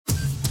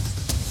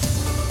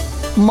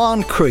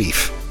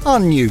Moncrief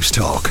on News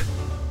Talk.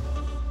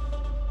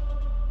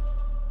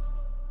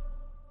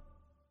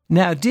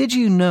 Now, did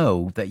you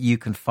know that you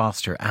can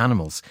foster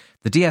animals?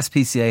 The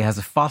DSPCA has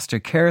a foster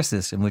care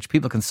system which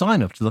people can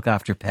sign up to look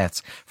after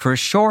pets for a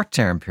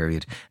short-term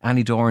period.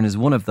 Annie Doran is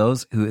one of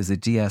those who is a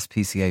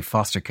DSPCA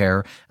foster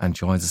carer and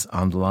joins us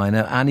on the line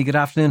now. Annie, good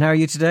afternoon. How are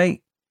you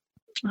today?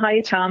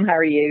 Hi, Tom. How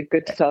are you?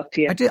 Good to talk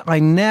to you. I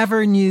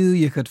never knew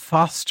you could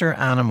foster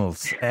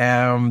animals.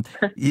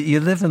 You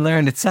live and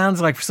learn. It sounds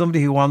like for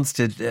somebody who wants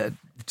to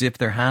dip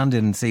their hand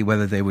in and see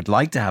whether they would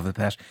like to have a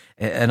pet,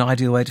 an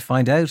ideal way to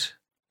find out.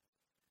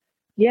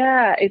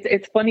 Yeah,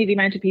 it's funny the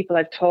amount of people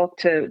I've talked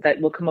to that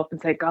will come up and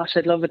say, gosh,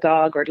 I'd love a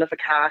dog or I'd love a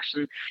cat.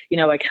 And,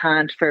 I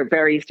can't for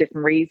various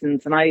different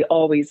reasons. And I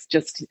always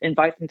just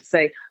invite them to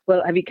say,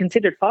 well, have you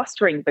considered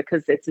fostering?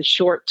 Because it's a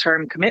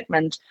short-term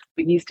commitment,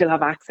 but you still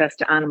have access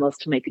to animals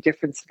to make a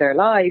difference to their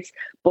lives.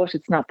 But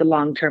it's not the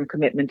long-term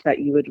commitment that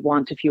you would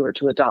want if you were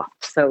to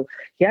adopt. So,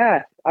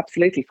 yeah,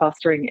 absolutely.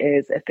 Fostering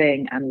is a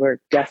thing and we're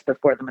desperate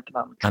for them at the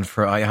moment. And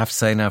I have to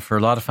say now, for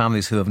a lot of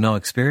families who have no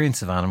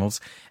experience of animals,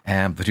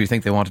 but who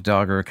think they want a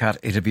dog or a cat,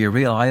 it'd be a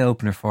real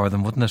eye-opener for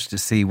them, wouldn't it, to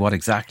see what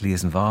exactly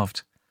is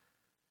involved?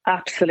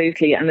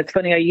 Absolutely. And it's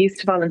funny, I used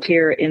to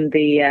volunteer in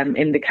the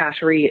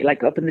cattery,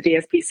 like up in the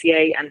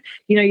DSPCA, and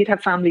you'd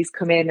have families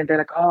come in and they're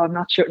like, oh, I'm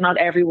not sure, not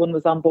everyone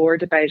was on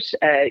board about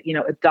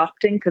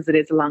adopting because it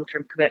is a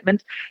long-term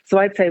commitment. So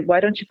I'd say, why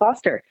don't you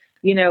foster?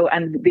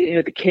 And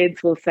the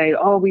kids will say,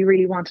 oh, we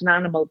really want an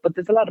animal, but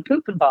there's a lot of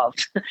poop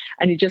involved.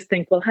 And you just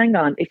think, well, hang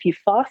on, if you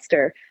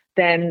foster,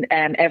 then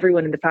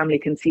everyone in the family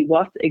can see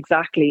what's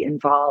exactly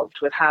involved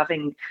with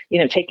having,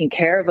 taking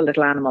care of a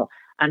little animal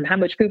and how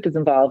much poop is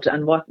involved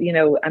and what,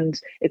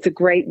 and it's a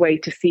great way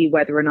to see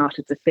whether or not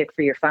it's a fit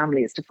for your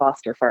family is to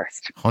foster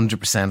first.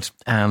 100%.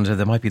 And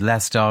there might be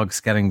less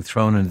dogs getting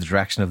thrown in the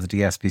direction of the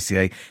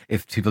DSPCA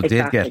if people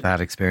did get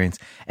that experience.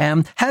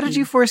 How did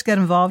you first get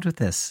involved with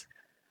this?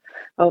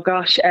 Oh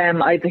gosh,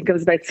 I think it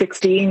was about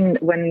 16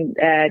 when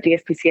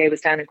DSPCA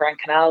was down in Grand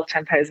Canal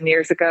 10,000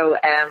 years ago.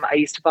 I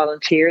used to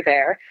volunteer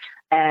there.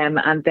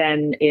 And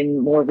then in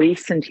more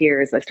recent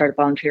years, I started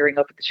volunteering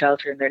up at the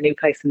shelter in their new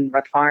place in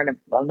Rathfarnham.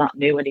 Well, not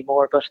new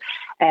anymore, but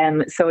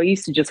so I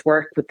used to just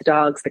work with the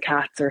dogs, the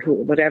cats, or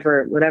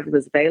whatever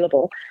was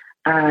available.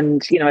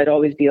 And, I'd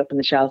always be up in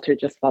the shelter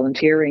just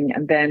volunteering.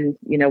 And then,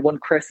 one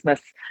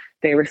Christmas,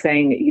 they were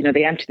saying,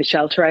 they empty the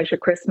shelter out at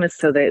Christmas,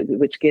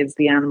 which gives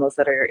the animals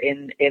that are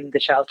in the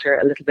shelter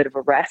a little bit of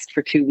a rest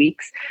for 2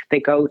 weeks. They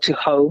go to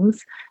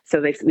homes.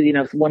 So they,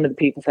 one of the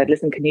people said,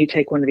 listen, can you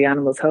take one of the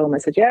animals home? I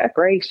said, yeah,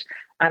 great.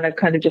 And I've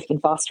kind of just been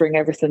fostering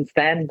ever since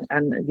then.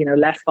 And,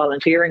 less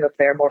volunteering up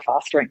there, more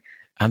fostering.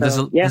 And there's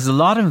a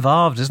lot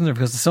involved, isn't there?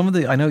 Because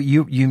I know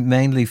you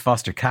mainly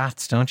foster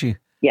cats, don't you?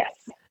 Yes.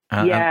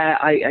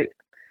 I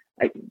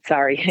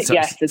sorry. So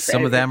yes.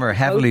 Some of them are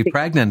heavily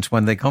pregnant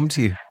when they come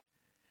to you.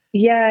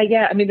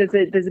 Yeah. I mean,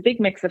 there's a big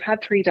mix. I've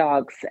had 3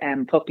 dogs,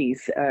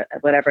 puppies,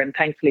 whatever, and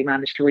thankfully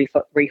managed to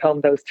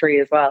rehome those 3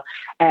 as well.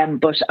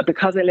 But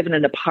because I live in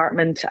an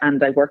apartment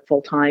and I work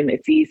full time,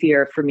 it's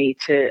easier for me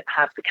to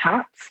have the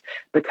cats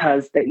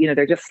because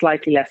they're just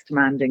slightly less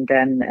demanding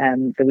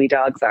than the wee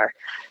dogs are.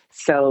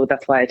 So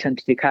that's why I tend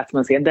to do cats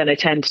mostly. And then I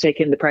tend to take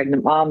in the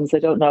pregnant moms. I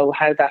don't know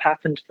how that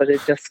happened, but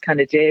it just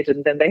kind of did.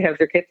 And then they have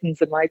their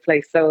kittens in my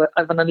place. So I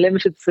have an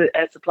unlimited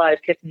supply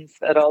of kittens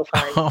at all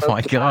times. Oh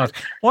my God.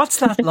 What's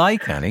that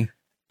like, Annie?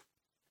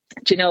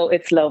 Do you know,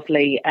 it's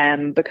lovely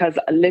because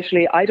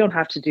literally I don't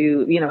have to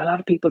do, a lot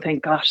of people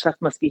think, gosh, that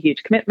must be a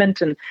huge commitment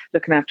and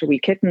looking after wee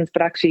kittens.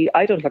 But actually,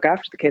 I don't look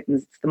after the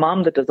kittens. It's the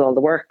mom that does all the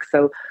work.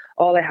 So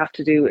all I have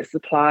to do is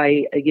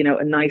supply,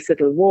 a nice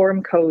little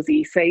warm,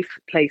 cozy, safe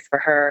place for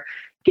her,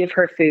 give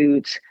her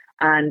food,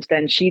 and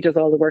then she does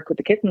all the work with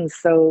the kittens.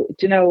 So,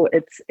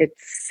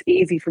 it's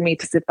easy for me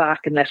to sit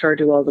back and let her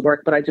do all the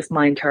work, but I just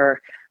mind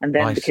her. And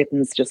then the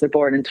kittens just are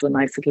born into a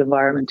nice little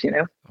environment,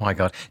 Oh my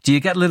God. Do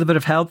you get a little bit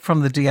of help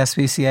from the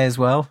DSPCA as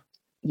well?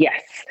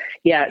 Yes.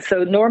 Yeah.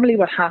 So normally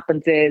what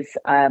happens is,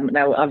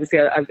 now obviously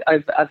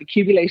I've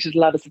accumulated a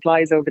lot of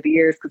supplies over the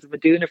years because I've been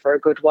doing it for a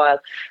good while.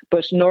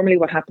 But normally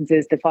what happens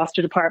is the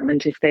foster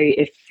department, if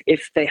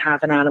they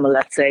have an animal,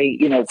 let's say,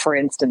 for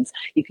instance,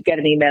 you could get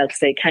an email to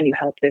say, can you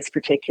help this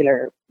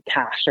particular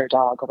cat or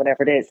dog or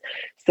whatever it is.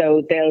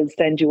 So they'll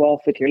send you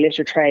off with your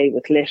litter tray,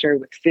 with litter,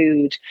 with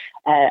food,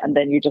 and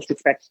then you're just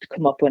expected to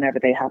come up whenever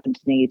they happen to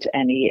need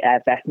any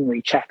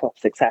veterinary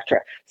checkups,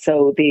 etc.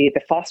 So the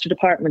foster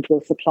department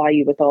will supply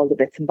you with all the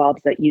bits and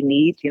bobs that you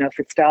need. If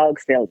it's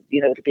dogs, it'll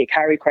be a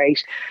carry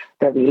crate,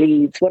 there'll be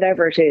leads,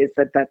 whatever it is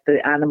that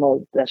the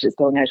animal that is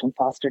going out on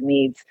foster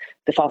needs,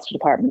 the foster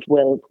department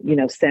will,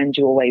 send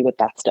you away with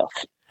that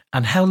stuff.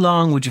 And how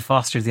long would you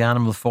foster the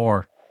animal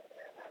for?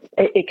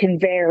 It can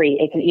vary.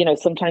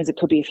 Sometimes it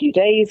could be a few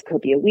days,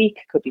 could be a week,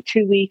 could be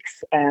 2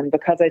 weeks.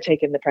 Because I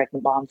take in the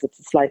pregnant moms, it's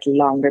a slightly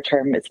longer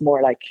term. It's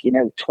more like,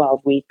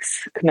 12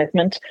 weeks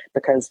commitment,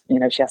 because,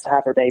 she has to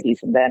have her babies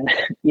and then,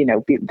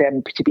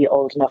 them to be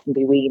old enough and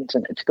be weaned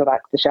and to go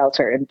back to the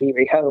shelter and be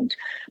rehomed.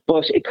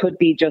 But it could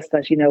be just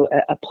that,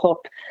 a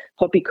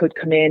puppy could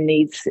come in,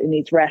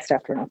 needs rest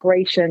after an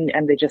operation,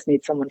 and they just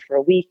need someone for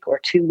a week or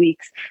 2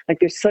 weeks. Like,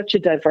 there's such a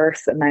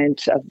diverse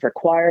amount of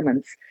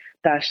requirements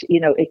that,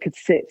 it could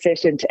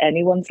fit into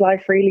anyone's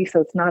life, really.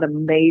 So it's not a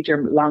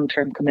major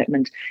long-term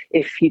commitment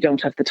if you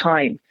don't have the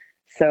time.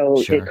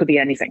 So It could be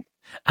anything.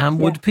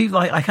 Would people,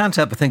 I can't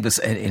help but think this,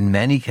 in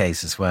many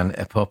cases when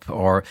a pup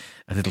or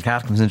a little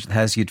cat comes into the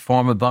house, you'd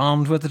form a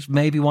bond with it,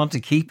 maybe want to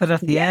keep it at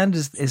the end.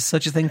 Is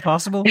such a thing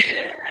possible?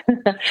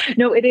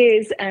 No, it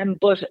is.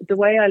 But the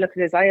way I look at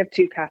it is, I have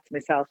 2 cats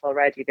myself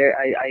already.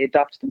 I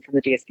adopted them from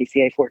the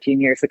DSPCA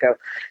 14 years ago,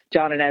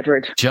 John and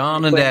Edward.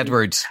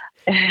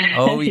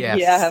 Oh, yes.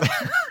 Yeah.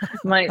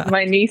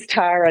 My niece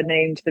Tara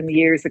named them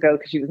years ago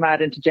because she was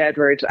mad into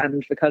Jedward,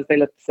 and because they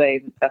look the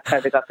same, that's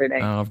how they got their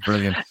name. Oh,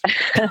 brilliant.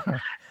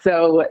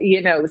 So,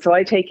 so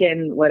I take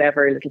in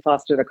whatever little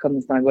foster that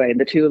comes my way,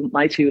 and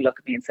my two look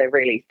at me and say,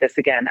 really, this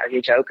again, are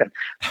you joking?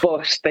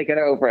 But they get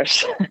over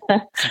it.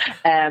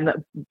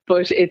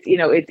 But it's,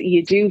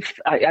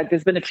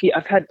 there's been a few,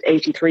 I've had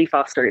 83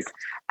 fosters.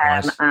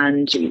 Nice.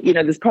 And,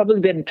 there's probably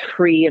been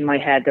 3 in my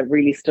head that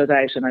really stood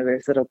out, and I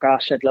said, oh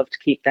gosh, I'd love to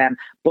keep them.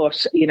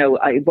 But,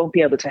 I won't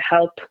be able to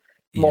help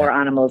more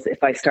animals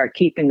if I start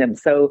keeping them.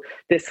 So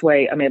this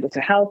way I'm able to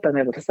help, I'm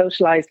able to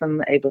socialize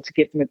them, able to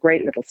give them a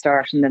great little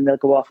start, and then they'll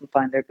go off and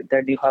find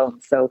their new home.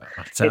 So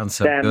it sounds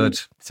so good.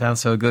 It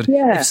sounds so good.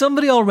 Yeah.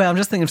 I'm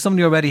just thinking, if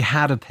somebody already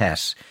had a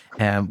pet,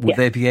 would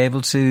they be able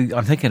to,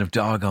 I'm thinking of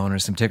dog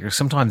owners in particular,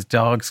 sometimes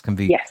dogs can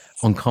be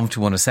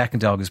uncomfortable when a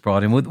second dog is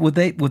brought in. Would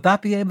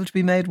that be able to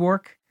be made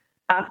work?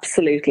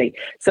 Absolutely.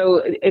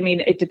 So,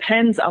 it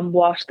depends on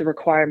what the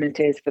requirement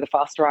is for the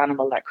foster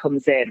animal that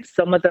comes in.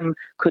 Some of them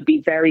could be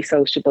very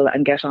sociable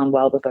and get on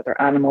well with other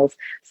animals.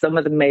 Some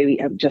of them maybe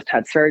have just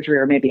had surgery,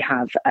 or maybe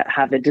have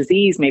a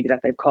disease maybe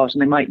that they've caught,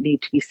 and they might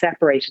need to be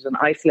separated and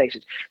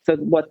isolated. So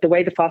the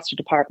way the foster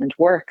department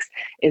works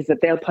is that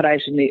they'll put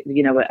out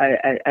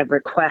a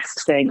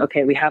request saying,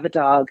 okay, we have a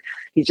dog,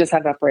 he's just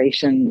had an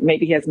operation,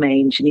 maybe he has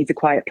mange, he needs a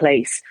quiet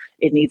place.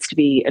 It needs to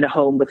be in a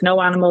home with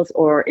no animals,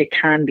 or it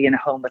can be in a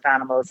home with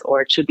animals,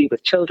 or it should be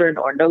with children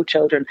or no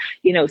children.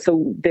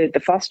 So the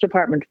foster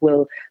department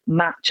will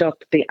match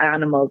up the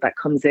animal that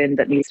comes in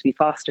that needs to be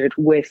fostered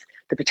with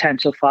the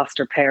potential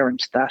foster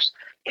parent that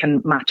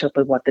can match up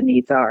with what the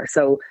needs are.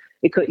 So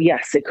it could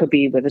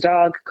be with a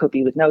dog, could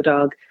be with no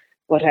dog,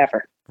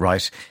 whatever.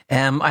 Right.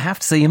 I have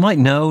to say, you might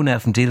know now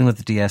from dealing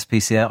with the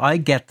DSPCA, I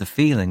get the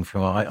feeling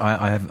from,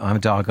 I'm a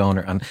dog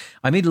owner, and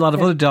I meet a lot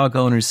of other dog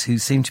owners who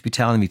seem to be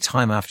telling me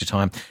time after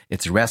time,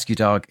 it's a rescue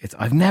dog.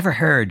 I've never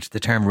heard the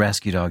term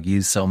rescue dog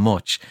used so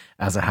much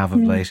as I have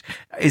of late.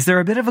 Is there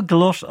a bit of a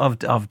glut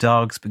of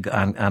dogs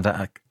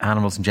and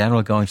animals in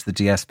general going to the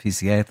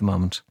DSPCA at the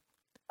moment?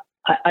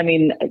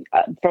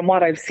 From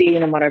what I've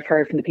seen and what I've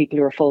heard from the people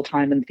who are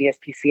full-time in the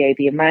DSPCA,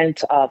 the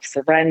amount of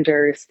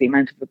surrenders, the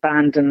amount of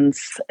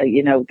abandons,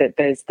 that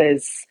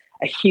there's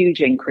a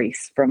huge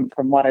increase from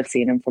what I've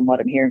seen and from what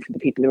I'm hearing from the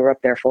people who are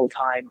up there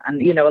full-time.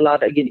 And, a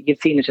lot of, you've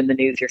seen it in the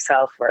news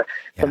yourself, where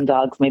some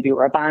dogs maybe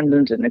were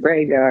abandoned in the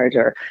graveyard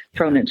or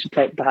thrown into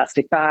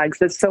plastic bags.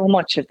 There's so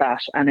much of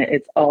that, and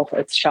it's awful,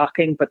 it's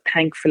shocking, but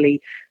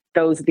thankfully,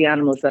 those are the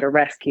animals that are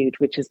rescued,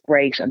 which is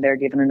great, and they're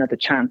given another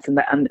chance.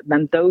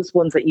 And those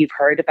ones that you've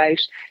heard about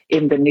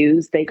in the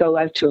news, they go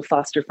out to a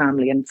foster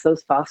family, and it's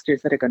those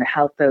fosters that are going to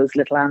help those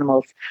little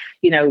animals,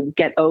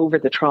 get over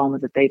the trauma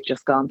that they've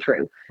just gone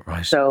through.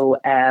 Right. So,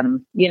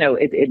 in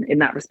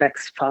that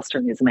respect,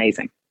 fostering is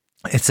amazing.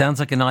 It sounds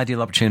like an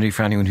ideal opportunity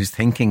for anyone who's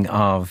thinking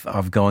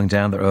of going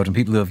down the road, and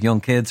people who have young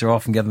kids are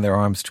often getting their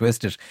arms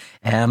twisted.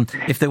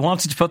 If they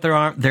wanted to put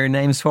their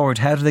names forward,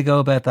 how do they go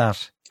about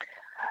that?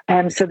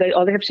 So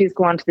all they have to do is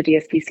go onto the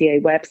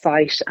DSPCA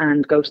website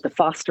and go to the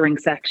fostering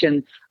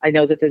section. I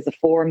know that there's a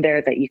form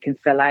there that you can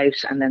fill out,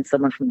 and then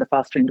someone from the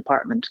fostering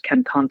department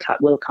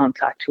will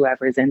contact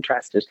whoever is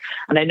interested.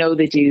 And I know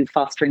they do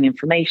fostering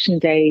information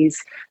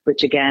days,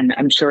 which again,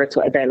 I'm sure it's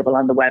available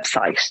on the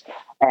website.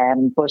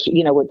 But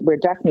we're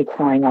definitely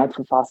crying out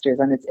for fosters,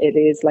 and it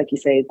is, like you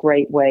say, a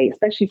great way,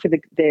 especially for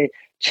the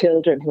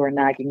children who are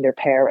nagging their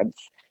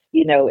parents.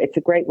 It's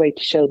a great way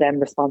to show them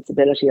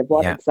responsibility of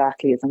what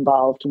exactly is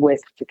involved with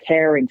the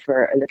caring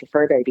for a little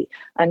fur baby.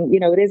 And,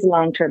 it is a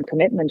long-term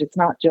commitment. It's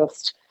not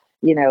just,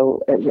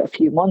 a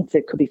few months.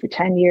 It could be for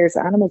 10 years.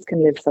 Animals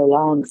can live so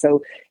long.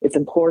 So it's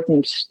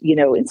important,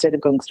 instead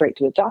of going straight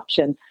to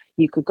adoption,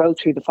 you could go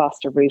through the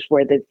foster route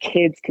where the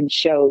kids can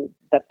show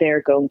that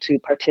they're going to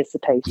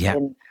participate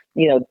in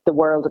the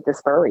world of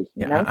this furry.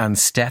 You know? And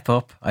step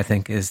up, I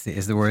think, is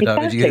the word I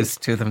would use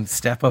to them.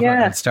 Step up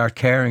and start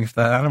caring for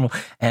that animal.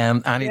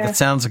 Annie, that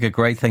sounds like a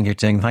great thing you're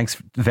doing.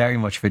 Thanks very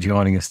much for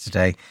joining us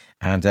today.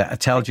 And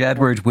tell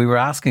Jedward we were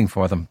asking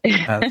for them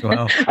as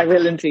well. I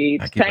will indeed.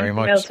 Thank you very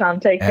much. Tom.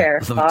 Take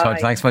care. Bye.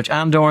 Thanks much.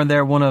 Annie Doran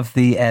there, one of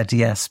the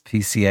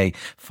DSPCA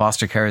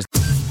foster carers.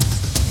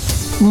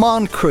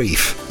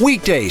 Moncrief,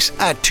 weekdays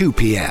at 2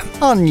 p.m.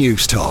 on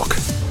News Talk.